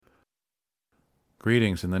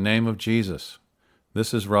Greetings in the name of Jesus.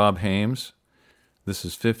 This is Rob Hames. This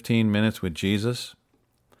is 15 Minutes with Jesus.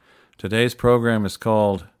 Today's program is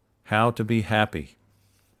called How to Be Happy.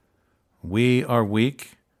 We are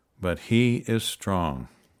weak, but He is strong.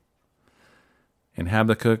 In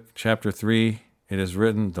Habakkuk chapter 3, it is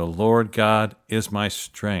written, "The Lord God is my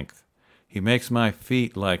strength. He makes my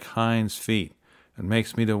feet like hinds' feet and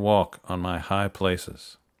makes me to walk on my high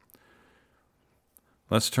places."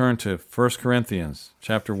 Let's turn to 1 Corinthians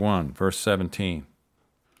chapter 1, verse 17.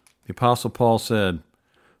 The Apostle Paul said,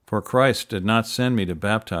 "For Christ did not send me to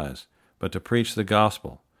baptize, but to preach the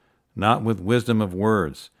gospel, not with wisdom of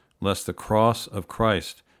words, lest the cross of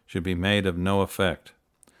Christ should be made of no effect.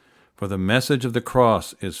 For the message of the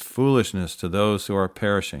cross is foolishness to those who are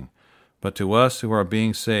perishing, but to us who are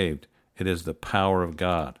being saved, it is the power of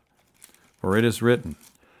God. For it is written,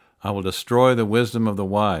 I will destroy the wisdom of the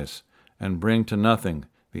wise, and bring to nothing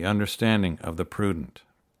the understanding of the prudent."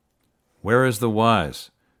 Where is the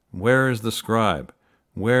wise? Where is the scribe?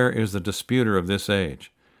 Where is the disputer of this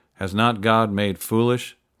age? Has not God made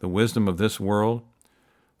foolish the wisdom of this world?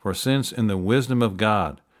 For since in the wisdom of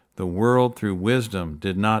God, the world through wisdom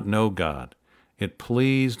did not know God, it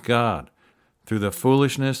pleased God, through the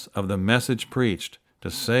foolishness of the message preached,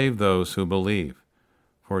 to save those who believe.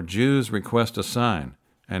 For Jews request a sign,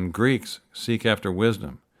 and Greeks seek after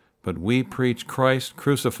wisdom. But we preach Christ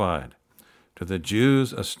crucified, to the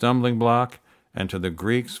Jews a stumbling block, and to the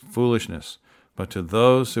Greeks foolishness, but to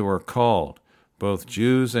those who are called, both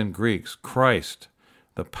Jews and Greeks, Christ,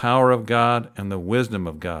 the power of God and the wisdom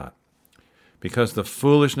of God. Because the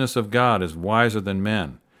foolishness of God is wiser than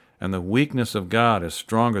men, and the weakness of God is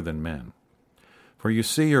stronger than men. For you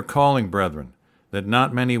see your calling, brethren, that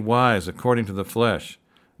not many wise according to the flesh,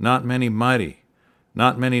 not many mighty,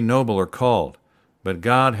 not many noble are called. But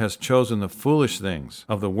God has chosen the foolish things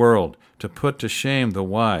of the world to put to shame the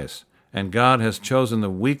wise, and God has chosen the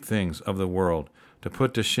weak things of the world to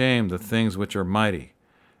put to shame the things which are mighty.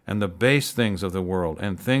 And the base things of the world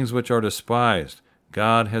and things which are despised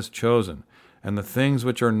God has chosen, and the things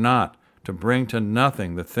which are not, to bring to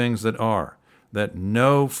nothing the things that are, that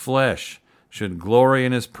no flesh should glory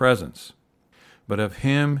in His presence. But of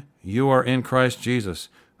Him you are in Christ Jesus,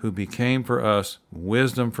 who became for us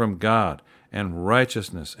wisdom from God, and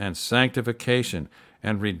righteousness, and sanctification,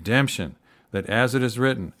 and redemption, that as it is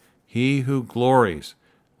written, He who glories,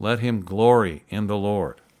 let him glory in the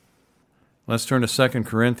Lord. Let's turn to 2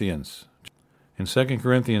 Corinthians. In 2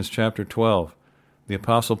 Corinthians chapter 12, the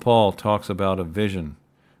Apostle Paul talks about a vision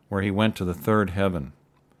where he went to the third heaven.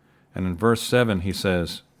 And in verse 7 he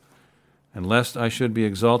says, "And lest I should be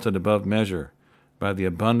exalted above measure by the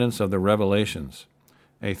abundance of the revelations,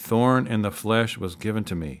 a thorn in the flesh was given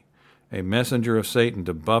to me, a messenger of Satan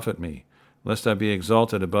to buffet me, lest I be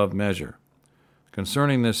exalted above measure.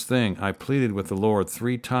 Concerning this thing I pleaded with the Lord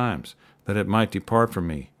 3 times, that it might depart from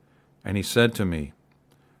me. And He said to me,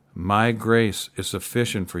 My grace is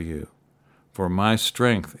sufficient for you, for my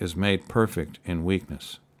strength is made perfect in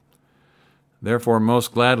weakness. Therefore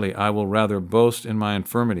most gladly I will rather boast in my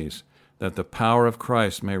infirmities, that the power of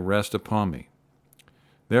Christ may rest upon me.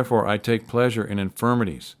 Therefore I take pleasure in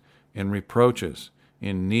infirmities, in reproaches,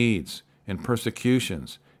 in needs, in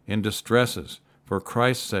persecutions, in distresses, for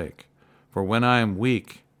Christ's sake. For when I am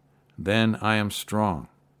weak, then I am strong.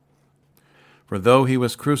 For though He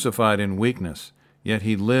was crucified in weakness, yet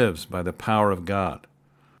He lives by the power of God."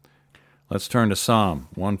 Let's turn to Psalm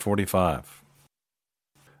 145.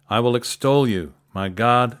 "I will extol you, my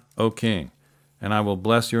God, O King, and I will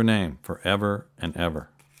bless your name forever and ever.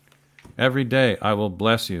 Every day I will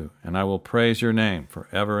bless you, and I will praise your name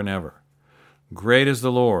forever and ever. Great is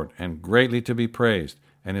the Lord, and greatly to be praised,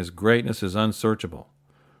 and His greatness is unsearchable.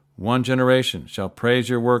 One generation shall praise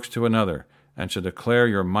your works to another, and shall declare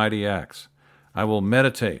your mighty acts. I will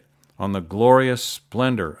meditate on the glorious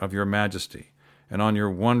splendor of your majesty, and on your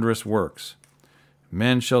wondrous works.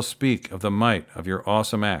 Men shall speak of the might of your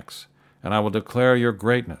awesome acts, and I will declare your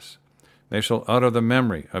greatness. They shall utter the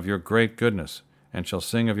memory of your great goodness, and shall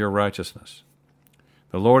sing of your righteousness.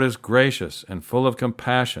 The Lord is gracious and full of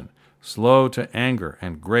compassion, slow to anger,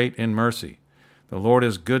 and great in mercy. The Lord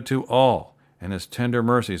is good to all, and His tender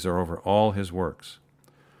mercies are over all His works.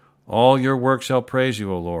 All your works shall praise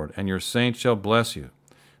you, O Lord, and your saints shall bless you.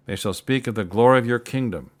 They shall speak of the glory of your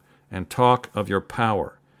kingdom, and talk of your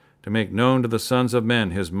power, to make known to the sons of men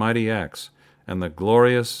His mighty acts, and the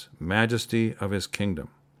glorious majesty of His kingdom.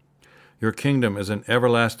 Your kingdom is an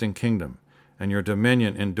everlasting kingdom, and your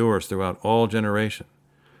dominion endures throughout all generation.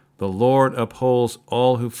 The Lord upholds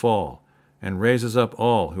all who fall, and raises up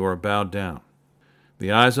all who are bowed down.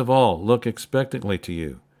 The eyes of all look expectantly to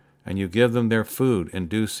you, and you give them their food in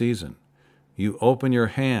due season. You open your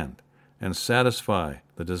hand and satisfy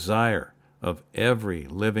the desire of every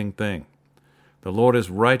living thing. The Lord is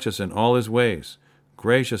righteous in all his ways,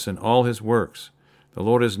 gracious in all his works. The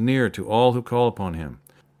Lord is near to all who call upon him,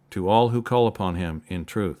 to all who call upon him in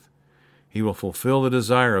truth. He will fulfill the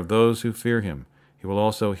desire of those who fear him. He will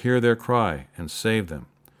also hear their cry and save them.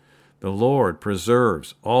 The Lord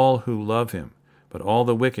preserves all who love him, but all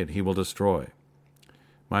the wicked he will destroy.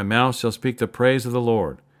 My mouth shall speak the praise of the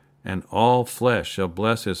Lord, and all flesh shall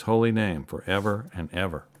bless his holy name forever and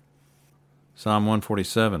ever. Psalm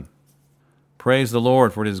 147. Praise the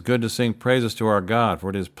Lord, for it is good to sing praises to our God,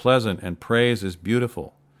 for it is pleasant and praise is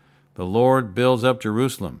beautiful. The Lord builds up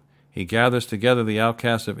Jerusalem. He gathers together the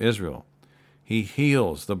outcasts of Israel. He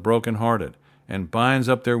heals the brokenhearted and binds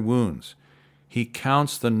up their wounds. He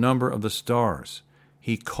counts the number of the stars.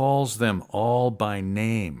 He calls them all by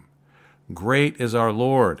name. Great is our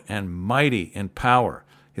Lord and mighty in power.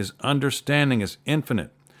 His understanding is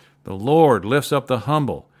infinite. The Lord lifts up the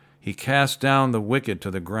humble. He casts down the wicked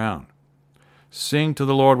to the ground. Sing to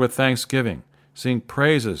the Lord with thanksgiving. Sing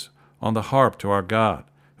praises on the harp to our God,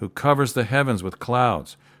 who covers the heavens with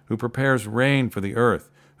clouds, who prepares rain for the earth,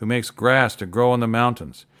 who makes grass to grow on the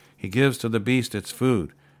mountains. He gives to the beast its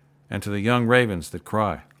food, and to the young ravens that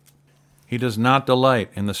cry. He does not delight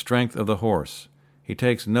in the strength of the horse. He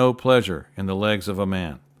takes no pleasure in the legs of a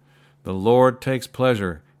man. The Lord takes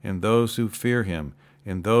pleasure in those who fear him,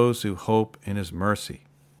 in those who hope in his mercy.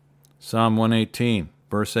 Psalm 118,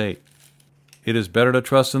 verse 8. It is better to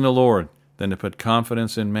trust in the Lord than to put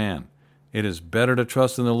confidence in man. It is better to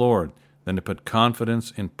trust in the Lord than to put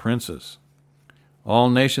confidence in princes. All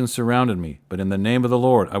nations surrounded me, but in the name of the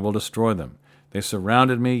Lord I will destroy them. They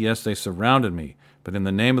surrounded me, yes, they surrounded me, but in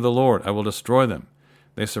the name of the Lord I will destroy them.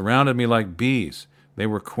 They surrounded me like bees. They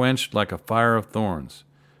were quenched like a fire of thorns.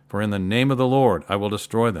 For in the name of the Lord I will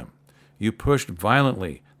destroy them. You pushed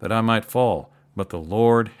violently that I might fall, but the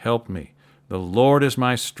Lord helped me. The Lord is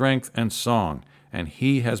my strength and song, and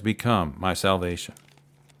he has become my salvation.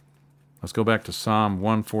 Let's go back to Psalm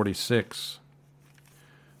 146.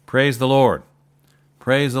 Praise the Lord.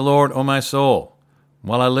 Praise the Lord, O my soul.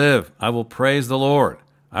 While I live, I will praise the Lord.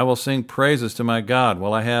 I will sing praises to my God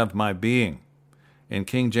while I have my being. In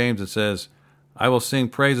King James it says, I will sing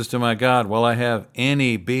praises to my God while I have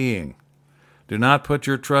any being. Do not put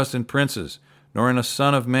your trust in princes, nor in a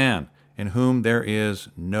son of man, in whom there is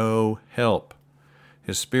no help.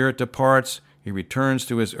 His spirit departs, he returns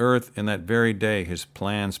to his earth, in that very day his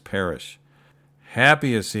plans perish.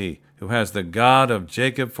 Happy is he who has the God of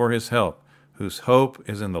Jacob for his help, whose hope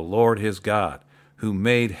is in the Lord his God, who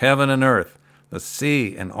made heaven and earth, the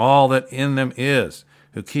sea and all that in them is,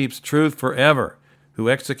 who keeps truth forever, who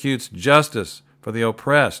executes justice for the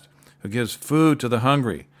oppressed, who gives food to the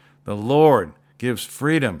hungry. The Lord gives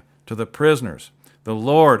freedom to the prisoners. The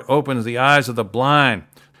Lord opens the eyes of the blind.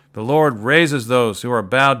 The Lord raises those who are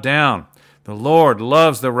bowed down. The Lord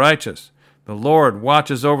loves the righteous. The Lord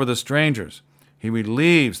watches over the strangers. He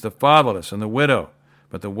relieves the fatherless and the widow,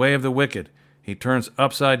 but the way of the wicked he turns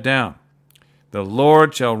upside down. The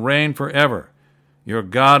Lord shall reign forever. Your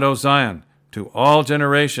God, O Zion, to all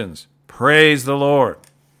generations, praise the Lord.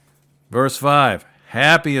 Verse 5,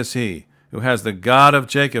 happy is he who has the God of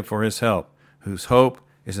Jacob for his help, whose hope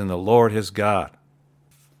is in the Lord his God.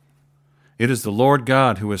 It is the Lord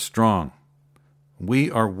God who is strong.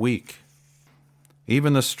 We are weak.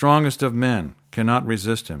 Even the strongest of men cannot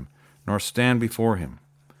resist him, nor stand before him.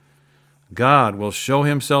 God will show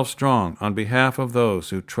himself strong on behalf of those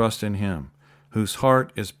who trust in him, whose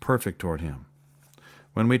heart is perfect toward him.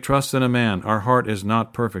 When we trust in a man, our heart is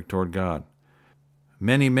not perfect toward God.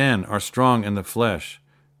 Many men are strong in the flesh,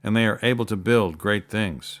 and they are able to build great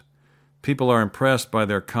things. People are impressed by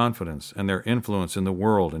their confidence and their influence in the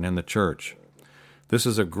world and in the church. This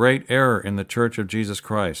is a great error in the Church of Jesus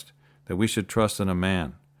Christ, that we should trust in a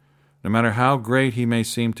man. No matter how great he may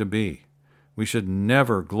seem to be, we should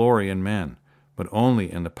never glory in men, but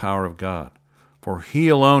only in the power of God. For he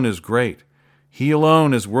alone is great. He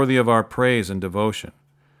alone is worthy of our praise and devotion.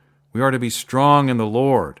 We are to be strong in the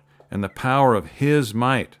Lord and the power of his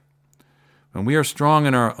might. When we are strong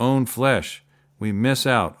in our own flesh, we miss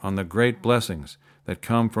out on the great blessings that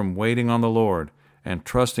come from waiting on the Lord and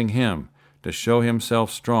trusting him to show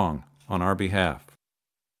himself strong on our behalf.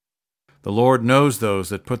 The Lord knows those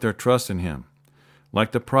that put their trust in him,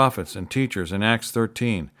 like the prophets and teachers in Acts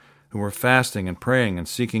 13, who were fasting and praying and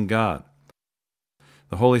seeking God.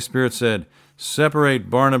 The Holy Spirit said, separate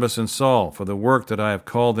Barnabas and Saul for the work that I have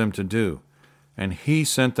called them to do. And he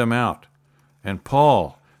sent them out. And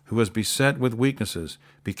Paul, who was beset with weaknesses,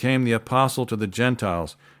 became the apostle to the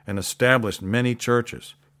Gentiles and established many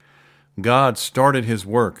churches. God started his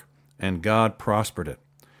work, and God prospered it.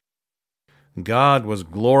 God was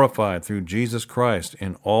glorified through Jesus Christ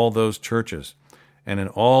in all those churches and in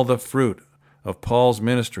all the fruit of Paul's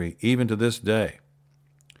ministry, even to this day.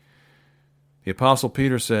 The Apostle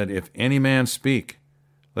Peter said, "If any man speak,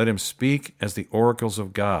 let him speak as the oracles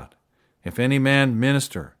of God. If any man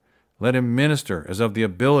minister, let him minister as of the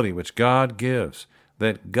ability which God gives,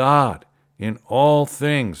 that God in all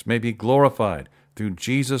things may be glorified through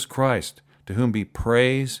Jesus Christ, to whom be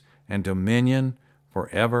praise and dominion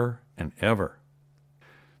forever and ever."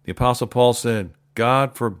 The Apostle Paul said,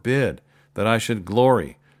 "God forbid that I should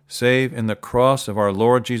glory, save in the cross of our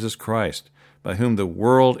Lord Jesus Christ, by whom the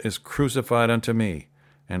world is crucified unto me,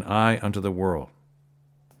 and I unto the world."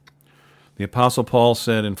 The Apostle Paul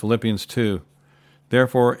said in Philippians 2,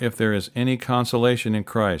 "Therefore, if there is any consolation in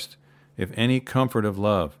Christ, if any comfort of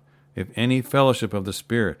love, if any fellowship of the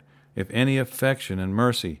Spirit, if any affection and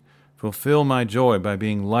mercy, fulfill my joy by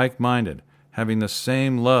being like-minded, having the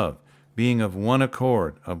same love, being of one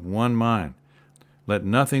accord, of one mind. Let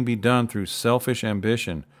nothing be done through selfish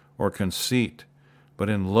ambition or conceit, but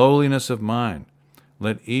in lowliness of mind,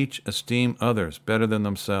 let each esteem others better than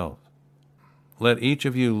themselves. Let each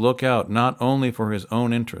of you look out not only for his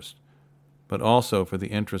own interest, but also for the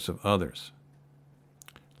interests of others.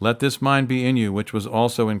 Let this mind be in you, which was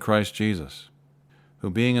also in Christ Jesus, who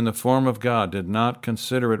being in the form of God did not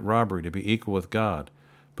consider it robbery to be equal with God,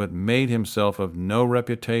 but made himself of no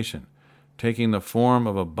reputation, taking the form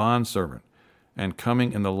of a bondservant, and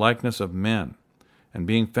coming in the likeness of men. And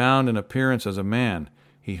being found in appearance as a man,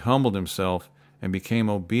 he humbled himself and became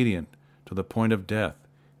obedient to the point of death,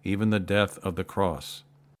 even the death of the cross.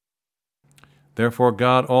 Therefore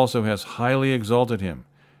God also has highly exalted him,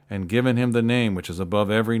 and given him the name which is above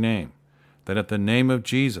every name, that at the name of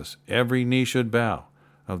Jesus every knee should bow,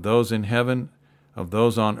 of those in heaven, of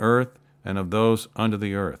those on earth, and of those under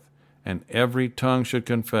the earth, and every tongue should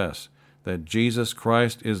confess that Jesus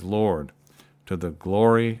Christ is Lord, to the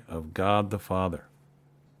glory of God the Father."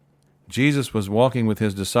 Jesus was walking with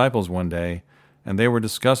his disciples one day, and they were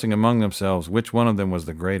discussing among themselves which one of them was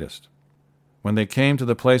the greatest. When they came to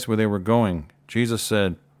the place where they were going, Jesus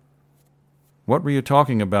said, "What were you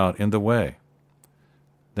talking about in the way?"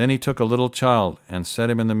 Then he took a little child and set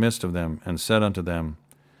him in the midst of them, and said unto them,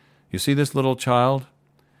 "You see this little child?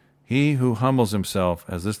 He who humbles himself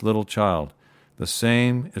as this little child, the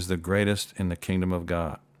same is the greatest in the kingdom of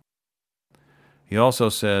God." He also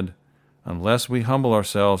said, "Unless we humble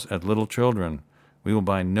ourselves as little children, we will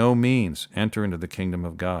by no means enter into the kingdom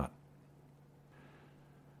of God."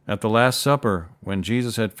 At the Last Supper, when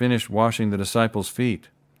Jesus had finished washing the disciples' feet,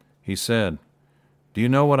 he said, "Do you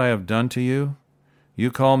know what I have done to you?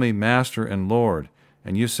 You call me Master and Lord,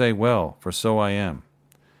 and you say, well, for so I am.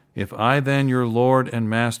 If I then, your Lord and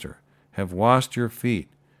Master, have washed your feet,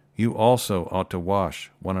 you also ought to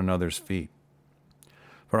wash one another's feet.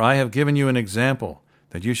 For I have given you an example,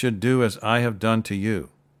 that you should do as I have done to you.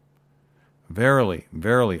 Verily,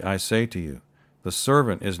 verily, I say to you, the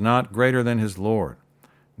servant is not greater than his Lord,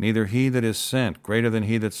 neither he that is sent greater than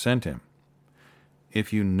he that sent him.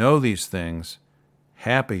 If you know these things,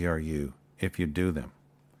 happy are you if you do them."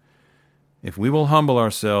 If we will humble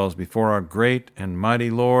ourselves before our great and mighty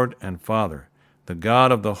Lord and Father, the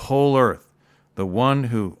God of the whole earth, the one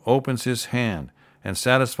who opens his hand and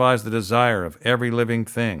satisfies the desire of every living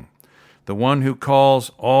thing, the one who calls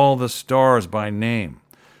all the stars by name,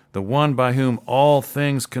 the one by whom all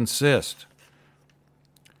things consist,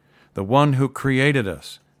 the one who created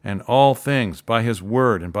us and all things by his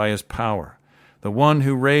word and by his power, the one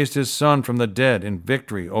who raised his Son from the dead in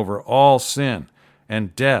victory over all sin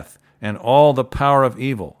and death and all the power of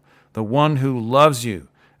evil, the one who loves you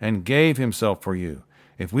and gave himself for you,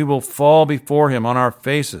 if we will fall before him on our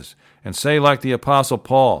faces and say like the Apostle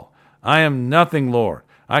Paul, "I am nothing, Lord.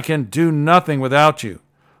 I can do nothing without you.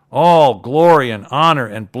 All glory and honor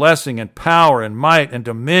and blessing and power and might and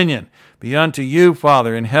dominion be unto you,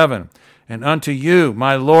 Father, in heaven, and unto you,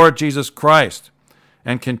 my Lord Jesus Christ,"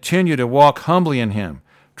 and continue to walk humbly in him,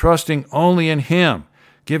 trusting only in him,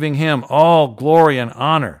 giving him all glory and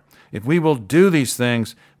honor. If we will do these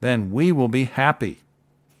things, then we will be happy.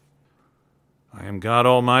 I am God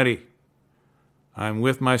Almighty. I am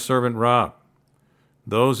with my servant Rob.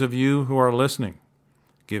 Those of you who are listening,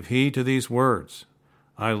 give heed to these words.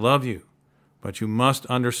 I love you, but you must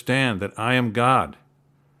understand that I am God.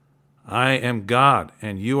 I am God,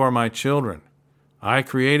 and you are my children. I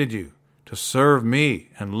created you to serve me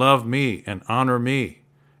and love me and honor me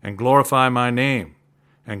and glorify my name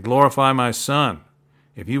and glorify my Son.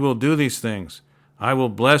 If you will do these things, I will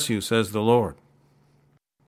bless you, says the Lord.